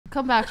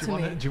Come back to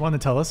me. Do you want to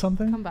tell us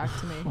something? Come back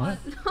to me. What?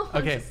 No,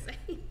 I'm Okay. just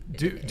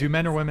saying. Do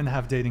men or women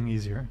have dating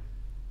easier?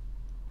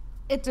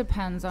 It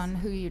depends on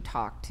who you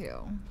talk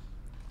to.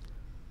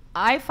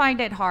 I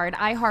find it hard.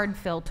 I hard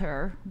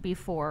filter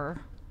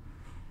before.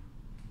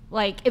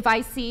 Like, if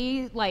I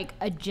see, like,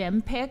 a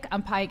gym pic,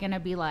 I'm probably going to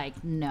be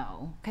like,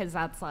 no. Because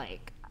that's,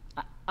 like,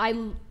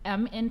 I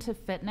am into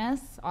fitness.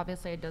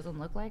 Obviously, it doesn't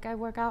look like I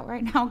work out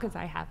right now because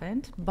I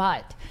haven't.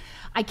 But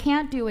I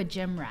can't do a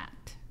gym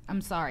rat. I'm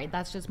sorry.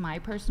 That's just my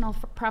personal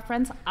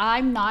preference.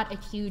 I'm not a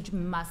huge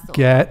muscle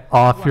Get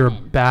off your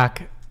woman.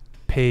 back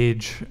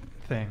page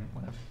thing.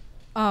 Whatever.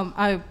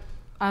 I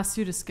asked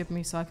you to skip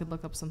me so I could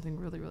look up something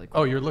really, really quick.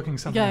 Oh, you're looking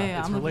something up. Yeah,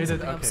 It's I'm looking related?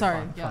 something up. Okay, Sorry,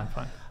 fine, yeah.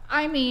 fine.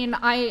 I mean,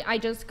 I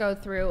just go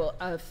through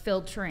a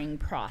filtering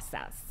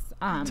process.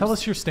 Tell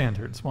us your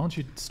standards. Why don't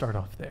you start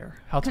off there?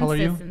 How tall are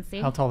you? Consistency.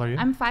 How tall are you?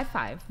 I'm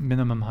 5'5".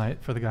 Minimum height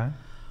for the guy?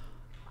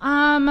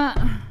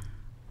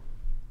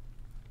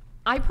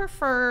 I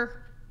prefer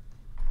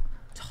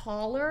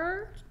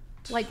taller,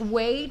 like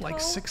way tall. Like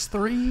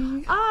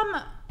 6'3"?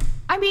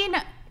 I mean,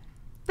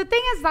 the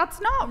thing is, that's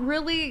not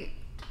really.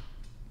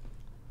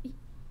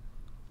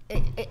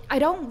 I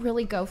don't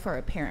really go for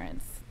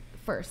appearance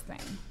first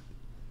thing.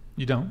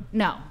 You don't?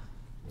 No.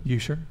 You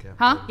sure?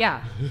 Huh?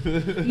 Yeah.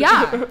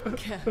 Yeah.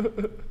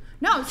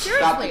 No,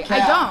 seriously,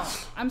 I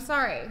don't. I'm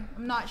sorry.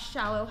 I'm not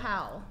shallow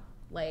Hal.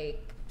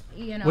 Like,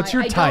 you know, What's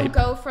your I type?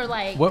 don't go for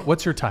like.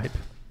 What's your type?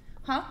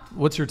 Huh?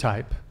 What's your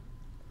type?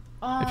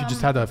 If you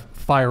just had to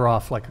fire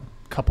off like a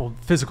couple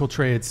physical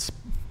traits,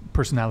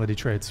 personality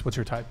traits, what's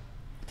your type?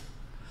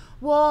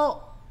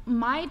 Well,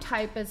 my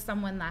type is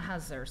someone that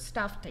has their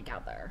stuff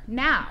together.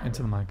 Now,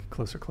 Into the mic,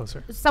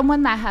 closer.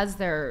 someone that has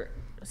their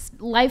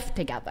life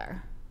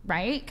together,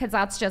 right? Because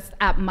that's just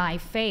at my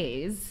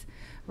phase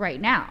right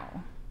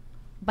now.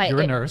 But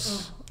You're a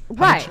nurse.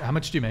 Right. How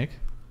much do you make?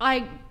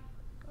 I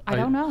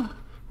don't know.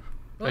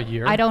 A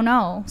year? I don't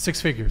know.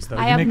 6 figures, though.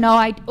 I have no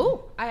idea.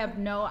 Oh, I have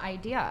no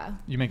idea.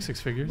 You make 6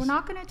 figures? We're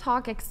not going to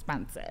talk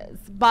expenses,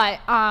 but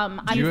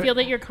Do you feel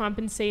that you're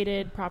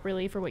compensated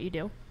properly for what you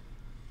do?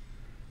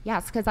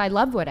 yes, because I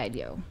love what I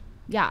do.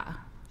 Yeah.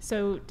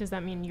 So does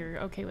that mean you're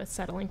okay with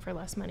settling for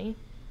less money?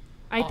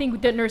 I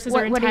think that nurses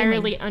are What do you mean?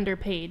 entirely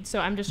underpaid. So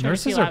I'm just trying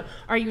Nurses to feel are out.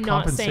 Are you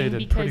not saying compensated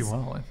because pretty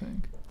well, I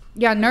think.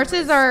 Yeah,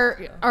 nurses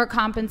are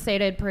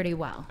compensated pretty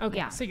well. Okay,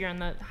 Yeah. so you're on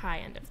the high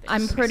end of things.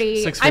 I'm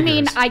pretty. Six I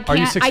mean, figures. I Are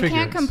you can't. six I can't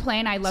figures?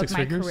 complain. I love 6 my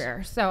figures?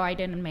 career, so I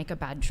didn't make a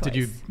bad choice. Did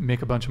you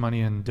make a bunch of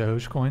money in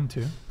Dogecoin,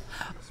 too?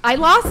 I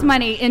lost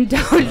money in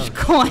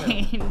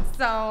Dogecoin,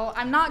 so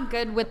I'm not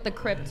good with the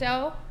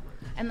crypto.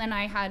 And then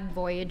I had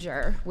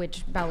Voyager,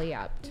 which belly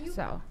upped.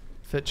 So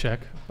Fit check,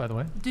 by the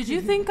way. Did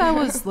you think I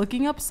was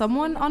looking up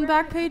someone on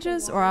back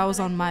pages or I was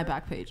on my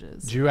back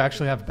pages? Do you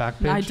actually have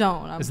Backpage? I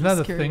don't. I'm Isn't that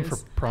just a thing for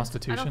curious.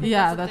 prostitution?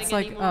 Yeah, That's that's a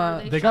like thing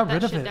anymore. They Shut got that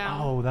rid of shit it.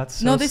 down. Oh, that's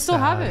so no, they still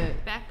have sad. it.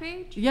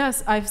 Backpage?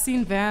 Yes, I've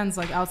seen vans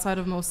like outside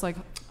of most like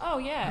Oh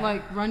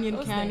yeah. Runyon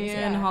Those Canyon, things,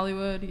 yeah.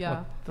 Hollywood.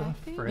 Yeah, What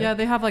the frick? yeah,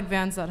 they have like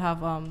vans that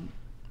have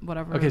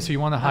whatever. Okay, so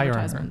you want to hire him.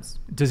 advertisements.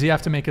 Does he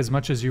have to make as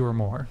much as you or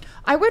more?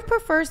 I would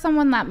prefer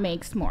someone that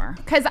makes more,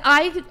 because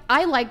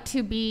I like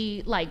to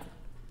be like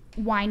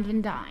wined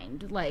and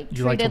dined, like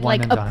You like to treated wine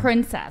like and a dine.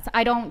 princess.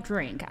 I don't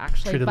drink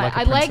actually, Treated but like a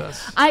I like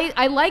princess.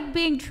 I like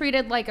being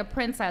treated like a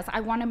princess. I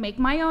want to make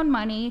my own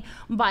money,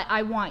 but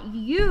I want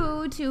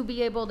you to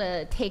be able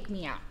to take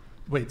me out.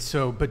 Wait,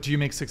 but do you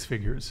make 6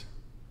 figures?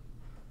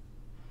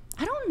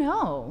 I don't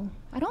know.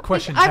 I don't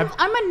Question, think have-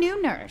 I'm a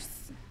new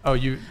nurse. Oh,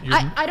 you're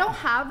I don't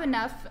have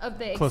enough of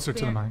the Closer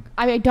to the mic.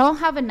 I don't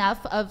have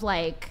enough of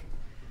like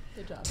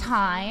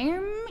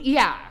time.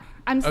 Yeah.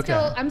 I'm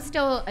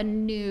still a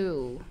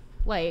new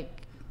like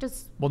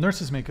just well,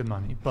 nurses make good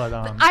money, but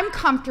I'm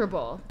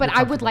comfortable, but you're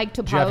I would comfortable. like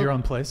to Do you have your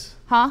own place?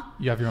 Huh?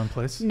 You have your own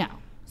place? No. Do you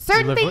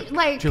Certain live things with,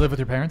 like do you live with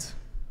your parents?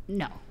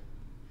 no.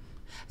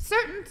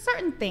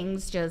 Certain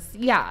things just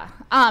yeah.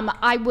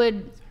 I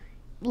would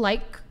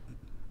like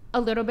a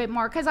little bit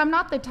more because I'm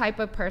not the type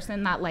of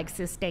person that likes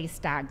to stay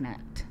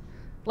stagnant.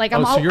 Like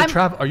Are you a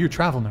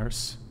travel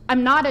nurse?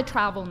 I'm not a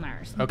travel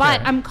nurse, Okay.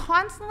 but I'm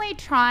constantly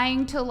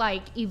trying to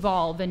like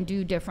evolve and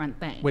do different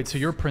things. Wait, so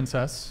you're a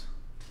princess?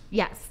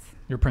 Yes.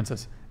 You're a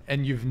princess,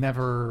 and you've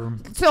never.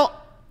 So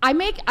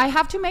I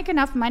have to make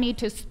enough money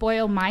to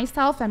spoil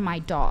myself and my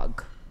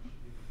dog.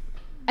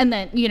 And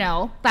then, you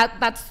know,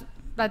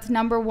 that's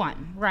number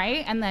one,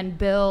 right? And then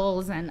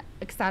bills and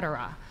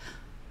etc.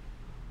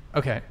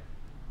 Okay,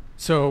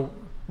 so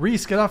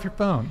Reese, get off your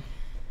phone.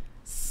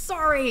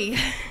 Sorry.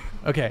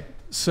 Okay,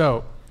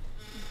 so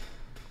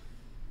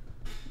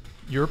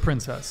you're a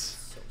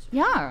princess.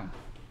 Yeah.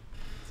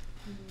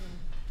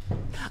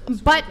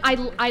 But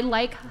I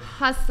like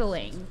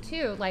hustling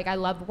too. Like I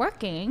love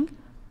working,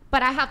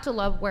 but I have to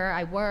love where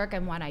I work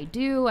and what I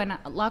do. And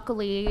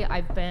luckily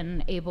I've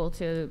been able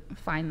to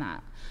find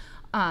that.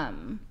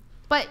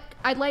 But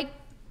I like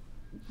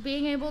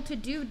being able to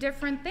do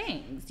different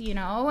things, you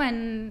know,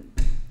 and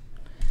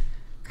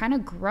kind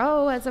of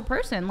grow as a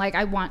person. Like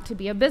I want to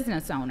be a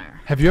business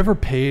owner. Have you ever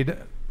paid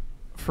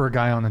for a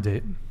guy on a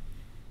date?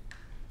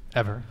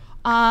 Ever?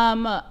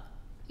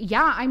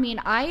 Yeah, I mean,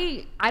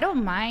 I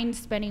don't mind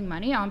spending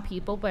money on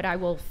people, but I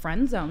will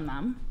friend zone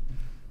them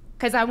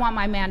because I want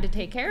my man to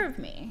take care of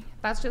me.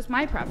 That's just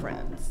my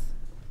preference.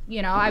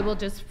 You know, I will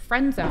just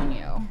friend zone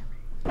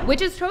you,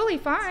 which is totally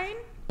fine.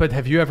 But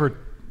have you ever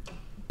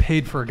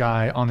paid for a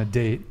guy on a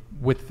date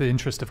with the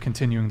interest of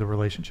continuing the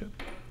relationship?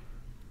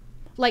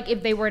 Like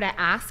if they were to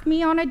ask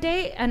me on a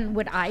date, and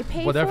would I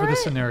pay Whatever for the it?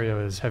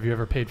 scenario is, have you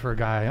ever paid for a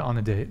guy on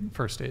a date,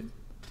 first date,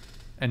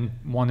 and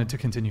wanted to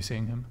continue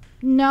seeing him?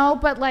 No,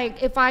 but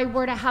like if I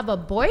were to have a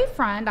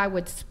boyfriend, I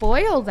would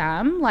spoil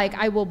them. Like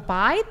I will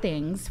buy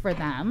things for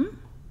them.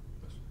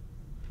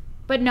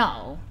 But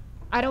no,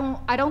 I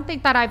don't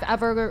think that I've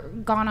ever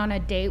gone on a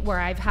date where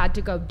I've had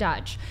to go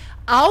Dutch.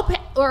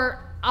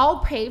 I'll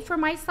pay for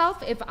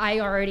myself if I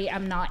already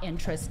am not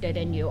interested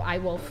in you. I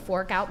will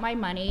fork out my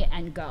money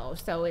and go.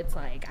 So it's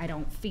like I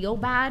don't feel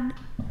bad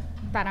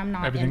that I'm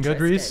not Everything interested.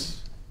 good,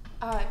 Reese?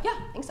 Yeah,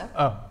 I think so.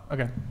 Oh,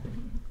 okay.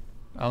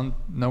 I don't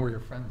know where your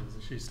friend is.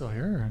 Is she still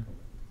here?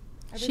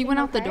 Or? She went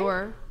out the okay?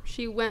 door.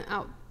 She went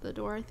out the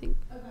door, I think.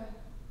 Okay.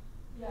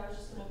 Yeah, I was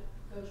just gonna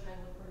go try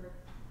and look for her.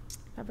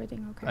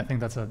 Everything okay? I think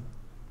that's a...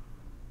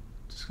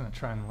 Just gonna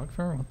try and look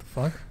for her? What the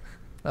fuck?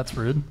 That's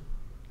rude.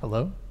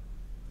 Hello?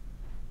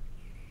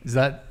 Is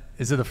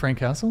it a Frank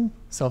Castle?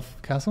 Self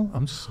Castle?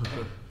 I'm just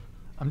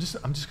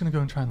gonna go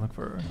and try and look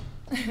for her.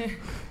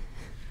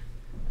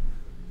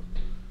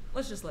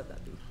 Let's just let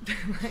that be.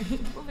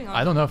 Moving on.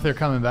 I don't know if they're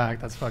coming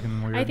back. That's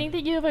fucking weird. I think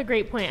that you have a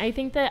great point. I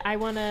think that I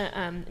want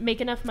to make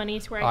enough money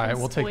to where All I right, can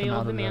we'll take them spoil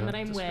out the of man the that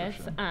I'm with.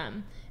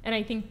 description. And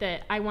I think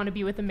that I want to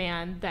be with a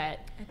man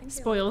that think they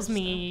spoils like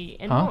me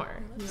and Huh?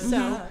 more.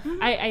 So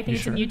I think You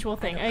it's sure? a mutual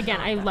thing.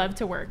 Again, I love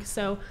to work.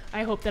 So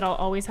I hope that I'll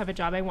always have a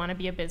job. I want to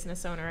be a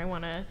business owner. I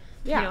want to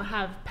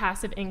have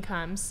passive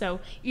income.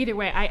 So either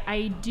way,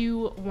 I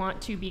do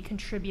want to be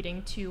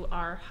contributing to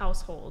our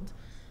household.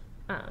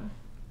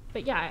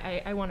 But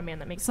yeah, I want a man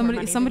that makes more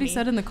money Somebody than me.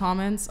 said in the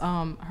comments,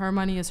 her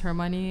money is her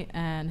money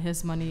and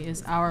his money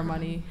is our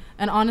money.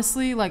 And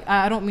honestly, like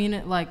I don't mean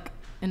it like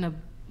in a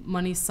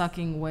money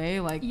sucking way.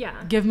 Like Yeah.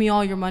 give me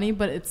all your money,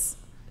 but it's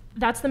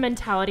That's the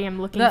mentality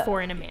I'm looking That-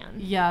 for in a man.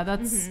 yeah,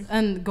 that's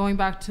and going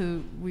back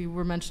to we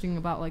were mentioning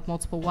about like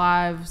multiple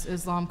wives,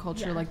 Islam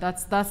culture, Yeah. like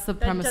that's the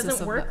premises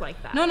doesn't of work that.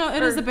 like that. No,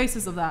 it Or- is the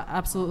basis of that.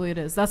 Absolutely, it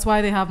is. That's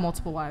why they have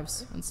multiple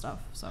wives and stuff.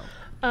 So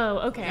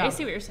Oh, okay. I Yeah.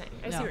 see what you're saying.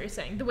 I see Yeah. what you're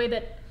saying. The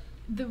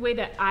way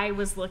that I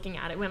was looking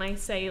at it when I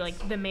say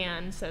like the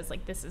man says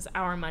like this is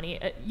our money,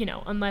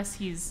 unless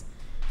he's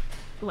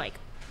like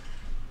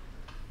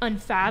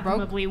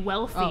unfathomably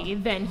wealthy,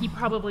 then he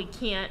probably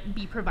can't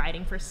be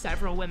providing for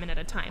several women at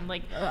a time.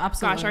 Like,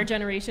 absolutely. gosh, our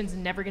generation's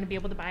never going to be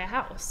able to buy a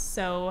house.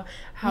 So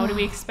how do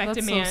we expect a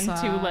That's so man to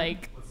sad.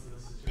 like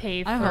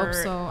pay for? I hope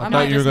so. I I'm thought not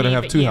you were just gonna me,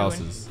 have but two you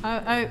houses.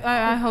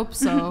 I hope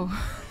so.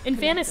 in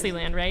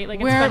Fantasyland, right? Like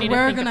it's we're funny to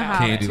we're think gonna about.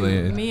 have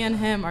Candyland. two. Me and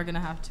him are gonna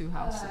have two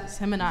houses.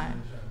 Him and I.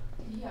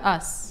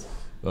 Us.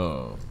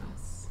 Oh.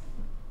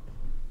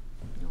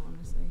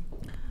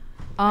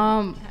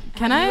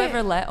 Can Have you I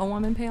ever let a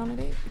woman pay on a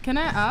date? can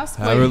I ask?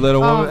 Have you let a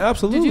woman?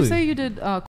 Absolutely. Did you say you did